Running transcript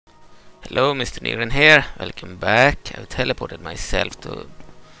Hello, Mr. Nygren here. Welcome back. I've teleported myself to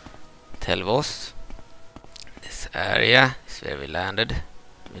Telvos. This area is where we landed.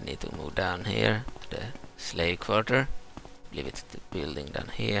 We need to move down here to the slave quarter. I believe it's the building down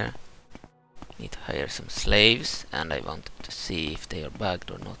here. We need to hire some slaves, and I wanted to see if they are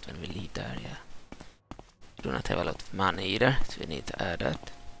bugged or not when we leave the area. We do not have a lot of money either, so we need to add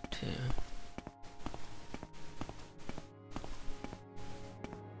that to...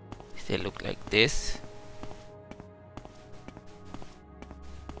 They look like this.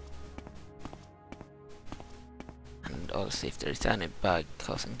 And also if there is any bug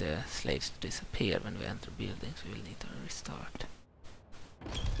causing the slaves to disappear when we enter buildings, we will need to restart.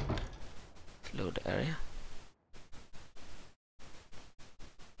 Load the area.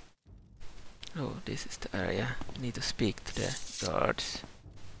 Oh, this is the area. We need to speak to the guards.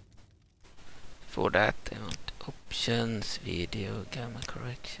 For that I want options, video, gamma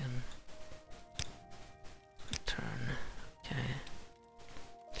correction. Return. Okay.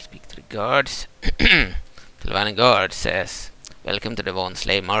 Speak to the guards. The guard says, "Welcome to the Von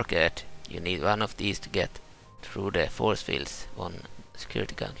Slave Market. You need one of these to get through the force fields. One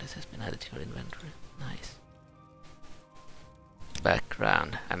security gauntlet has been added to your inventory." Nice.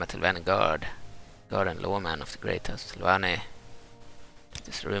 Background. I'm a Telvani guard and lawman of the Great House of Telvani.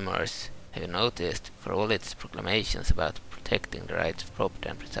 These rumors, have you noticed, for all its proclamations about protecting the rights of property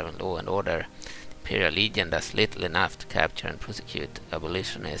and preserving law and order, Imperial Legion does little enough to capture and prosecute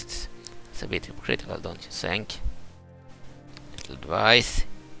abolitionists. It's a bit hypocritical, don't you think? Little advice: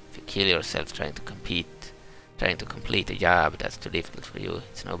 if you kill yourself trying to complete a job that's too difficult for you,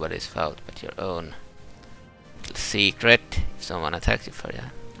 it's nobody's fault but your own. Little secret: if someone attacks you for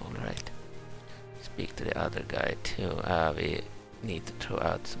you, alright. Speak to the other guy too. We need to throw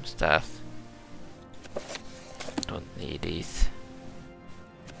out some stuff. Don't need these.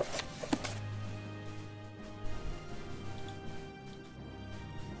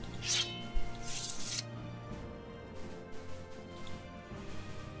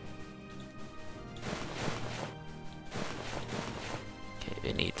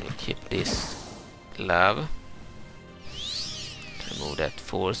 We need to keep this glove. Remove that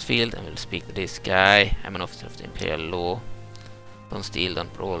force field and we'll speak to this guy. I'm an officer of the Imperial Law. Don't steal,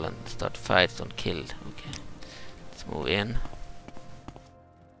 don't brawl, and start fights, don't kill. Okay, let's move in.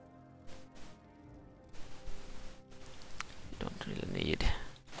 We don't really need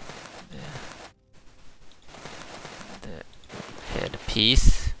the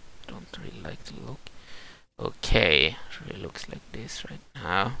headpiece. Don't really like the look. Okay, it really looks like this right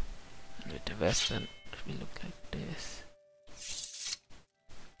now. And with the weapon, it will look like this.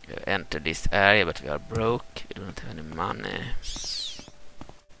 We have entered this area, but we are broke. We do not have any money.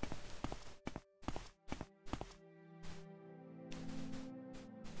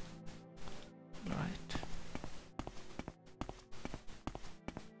 Right.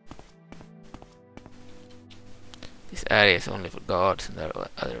 This area is only for guards and there are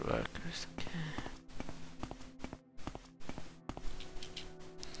other workers. Okay.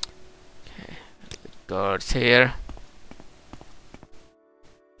 Guards here.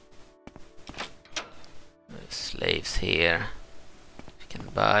 There's slaves here. We can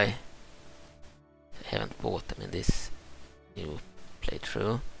buy. I haven't bought them in this new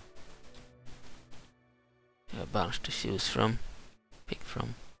playthrough. We have a bunch to choose from, pick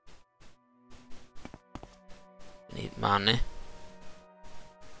from. We need money.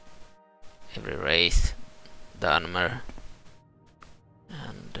 Every race, Dunmer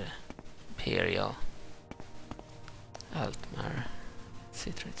and Imperial. Altmar,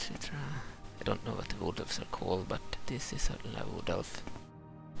 etc, etc. I don't know what the wood elves are called, but this is certainly a wood elf.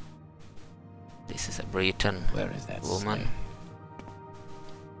 This is a Breton woman.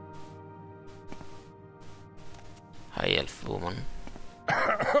 High elf woman.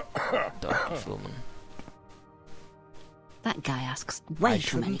 Dark elf woman. That guy asks way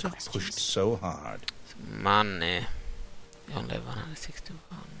too many questions. I shouldn't have pushed so hard. Some money. We only have 161.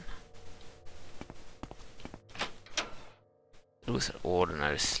 Those are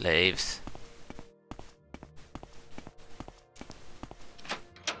ordinary slaves.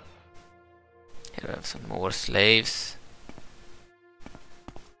 Here we have some more slaves.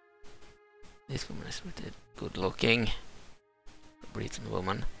 This woman is really good looking. A Breton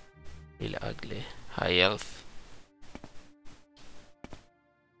woman. Really ugly. High elf.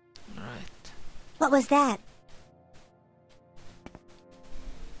 Right. What was that?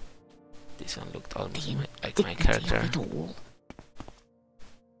 This one looked almost like my character.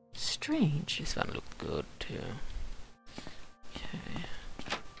 Strange. This one looked good too. Okay.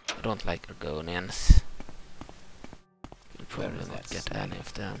 I don't like Argonians. We'll probably not get any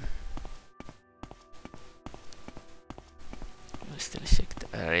of them. still check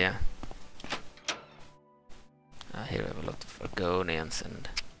the area. Here we have a lot of Argonians and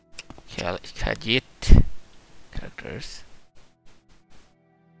Khajiit characters.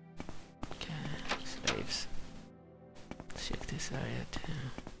 Okay, slaves. Let's check this area too.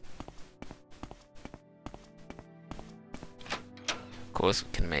 Of course, we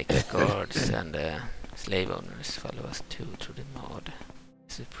can make guards and slave owners follow us too through the mod.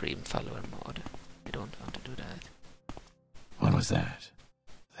 Supreme follower mod. We don't want to do that. What was that?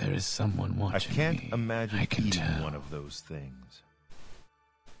 There is someone watching me. I can't imagine I can eating tell. one of those things.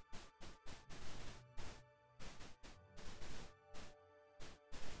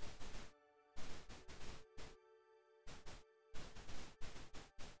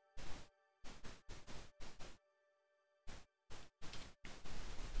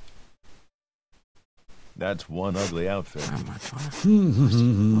 That's one ugly outfit. How much was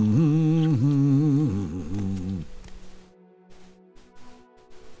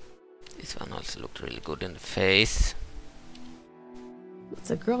This one also looked really good in the face.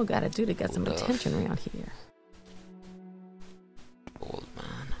 What's a girl gotta do to get some Good attention around here? Old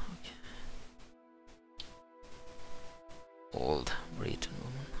man, okay. Old Breton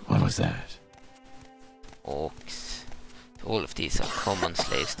woman. What was that? Orcs. All of these are common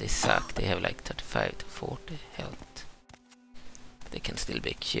slaves. They suck. They have like 35 to 40 health. They can still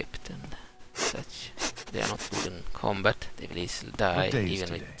be equipped and such. They are not good in combat. They will easily die day is even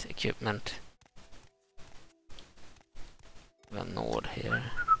today? with equipment. One Nord here.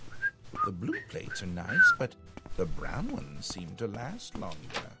 The blue plates are nice, but the brown ones seem to last longer.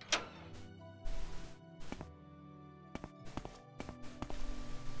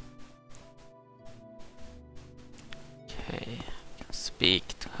 Okay, can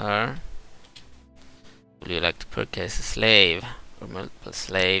speak to her. Would you like to purchase a slave or multiple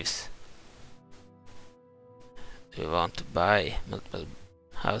slaves? Do you want to buy multiple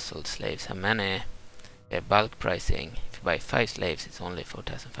household slaves? How many? We have bulk pricing. If you buy 5 slaves, it's only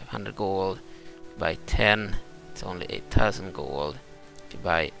 4,500 gold. If you buy 10, it's only 8,000 gold. If you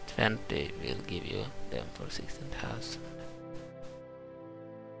buy 20, we'll give you them for 16,000.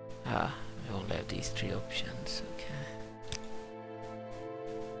 We only have these 3 options. Okay.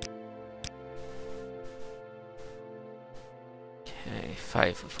 Okay,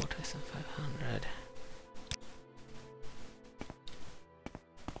 5 for 4,500.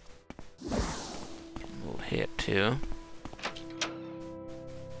 Move here too.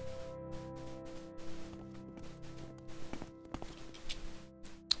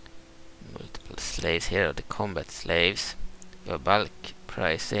 Multiple slaves. Here are the combat slaves. We have bulk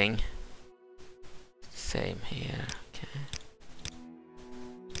pricing. Same here. Okay.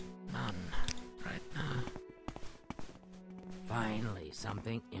 None right now. Finally,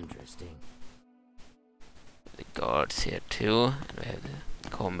 something interesting. The guards here too, and we have the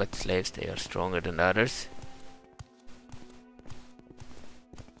combat slaves. They are stronger than the others.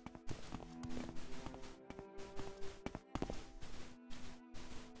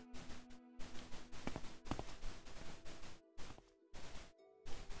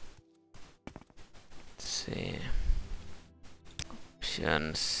 Let's see.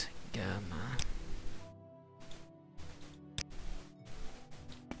 Options, gamma.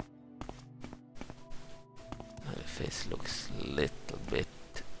 The face looks a little bit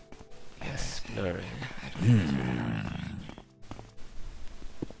less blurry.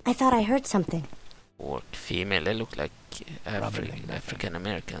 I thought I heard something. Orc female, they look like African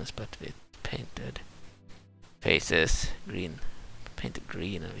Americans, but with painted faces, green, painted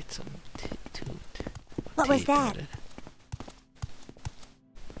green, and with some tooth. What was teeth that? added.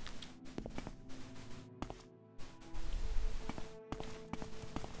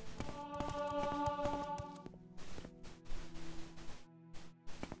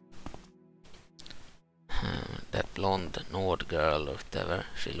 That blonde Nord girl or whatever,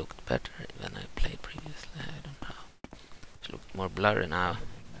 she looked better when I played previously. I don't know. She looked more blurry now.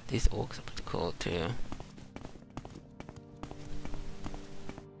 These orcs are pretty cool too.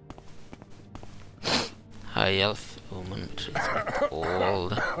 High elf woman, which is a bit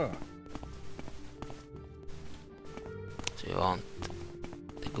old. So we want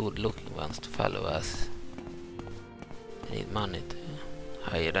the good looking ones to follow us. We need money to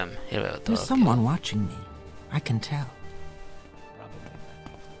hire them. Here we have a There's dark someone elf. watching me. I can tell.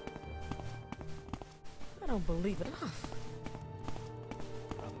 I don't believe it.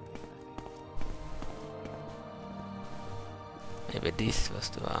 Maybe this was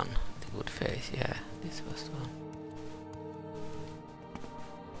the one. The good face, yeah, this was the one.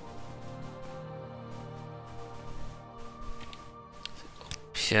 So,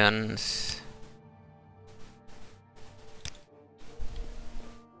 options.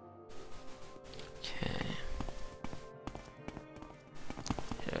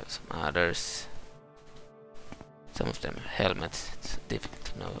 others. Some of them have helmets. It's difficult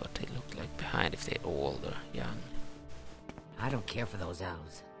to know what they look like behind, if they're old or young. I don't care for those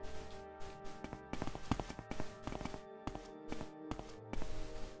elves.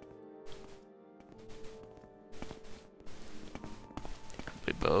 They could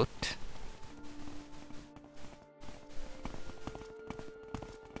be both.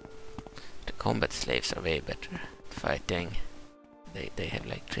 The combat slaves are way better at fighting. They have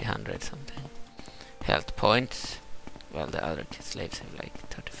like 300 something health points, while the other slaves have like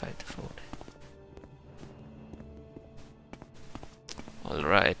 35 to 40.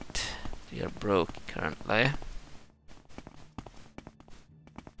 Alright, we are broke currently.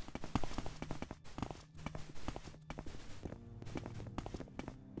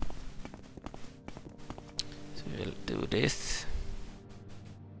 So we'll do this.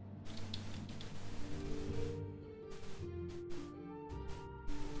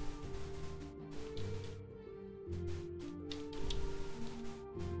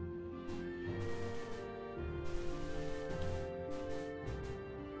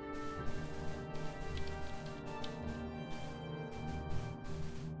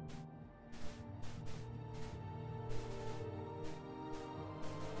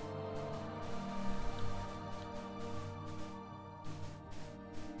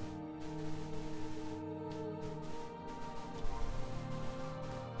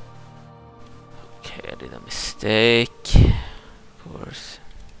 Okay, I did a mistake, of course.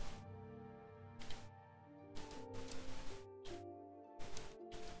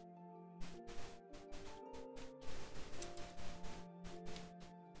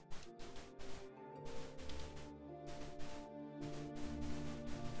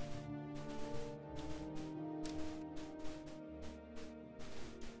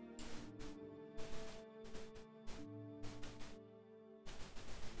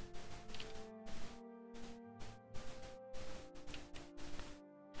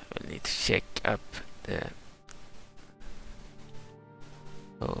 I will need to check up the...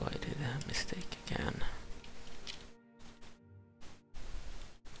 Oh, I did a mistake again.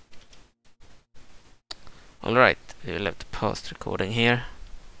 Alright, we will have to pause the recording here.